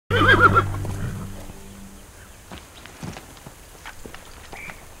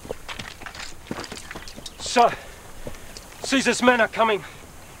Sir, Caesar's men are coming.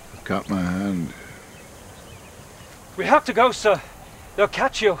 Cut my hand. We have to go, sir. They'll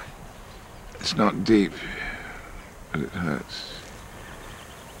catch you. It's not deep, but it hurts.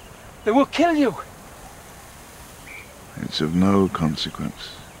 They will kill you. It's of no consequence.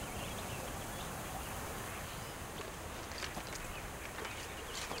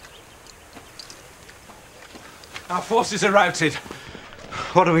 Our forces are routed.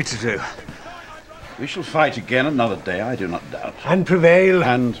 What are we to do? We shall fight again another day, I do not doubt. And prevail.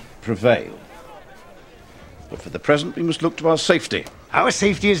 And prevail. But for the present, we must look to our safety. Our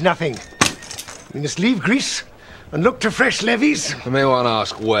safety is nothing. We must leave Greece and look to fresh levies. I may want to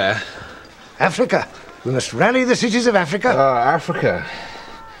ask where. Africa. We must rally the cities of Africa. Africa.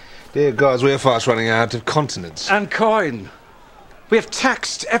 Dear gods, we're fast running out of continents. And coin. We have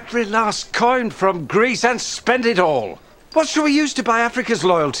taxed every last coin from Greece and spent it all. What shall we use to buy Africa's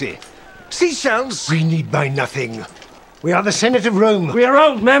loyalty? Seashells? We need buy nothing. We are the Senate of Rome. We are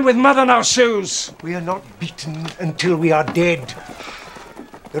old men with mud on our shoes. We are not beaten until we are dead.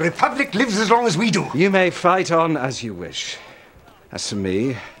 The Republic lives as long as we do. You may fight on as you wish. As for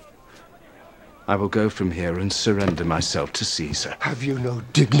me, I will go from here and surrender myself to Caesar. Have you no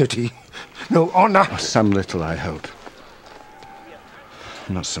dignity? No honor? Some little, I hope.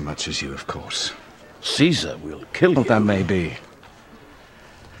 Not so much as you, of course. Caesar will kill you. That may be.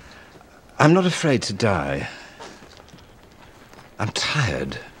 I'm not afraid to die. I'm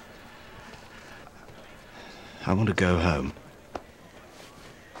tired. I want to go home.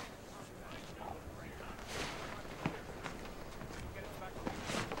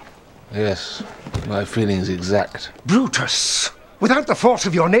 Yes, my feeling's exact. Brutus! Without the force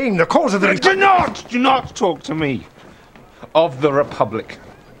of your name, the cause of the Republic... Do not talk to me of the Republic.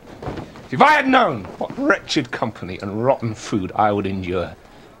 If I had known what wretched company and rotten food I would endure,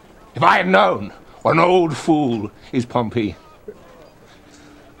 if I had known what an old fool is Pompey,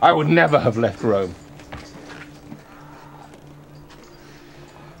 I would never have left Rome.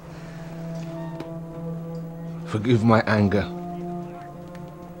 Forgive my anger.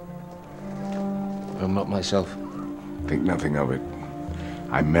 I'm not myself. Think nothing of it.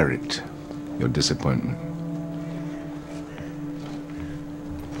 I merit your disappointment.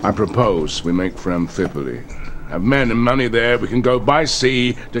 I propose we make for Amphipoli. Have men and money there, we can go by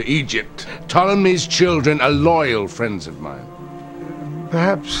sea to Egypt. Ptolemy's children are loyal friends of mine.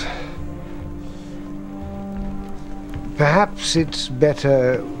 Perhaps it's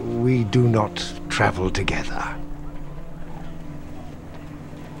better we do not travel together.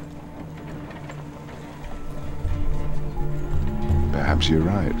 Perhaps you're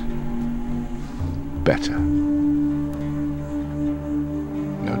right. Better.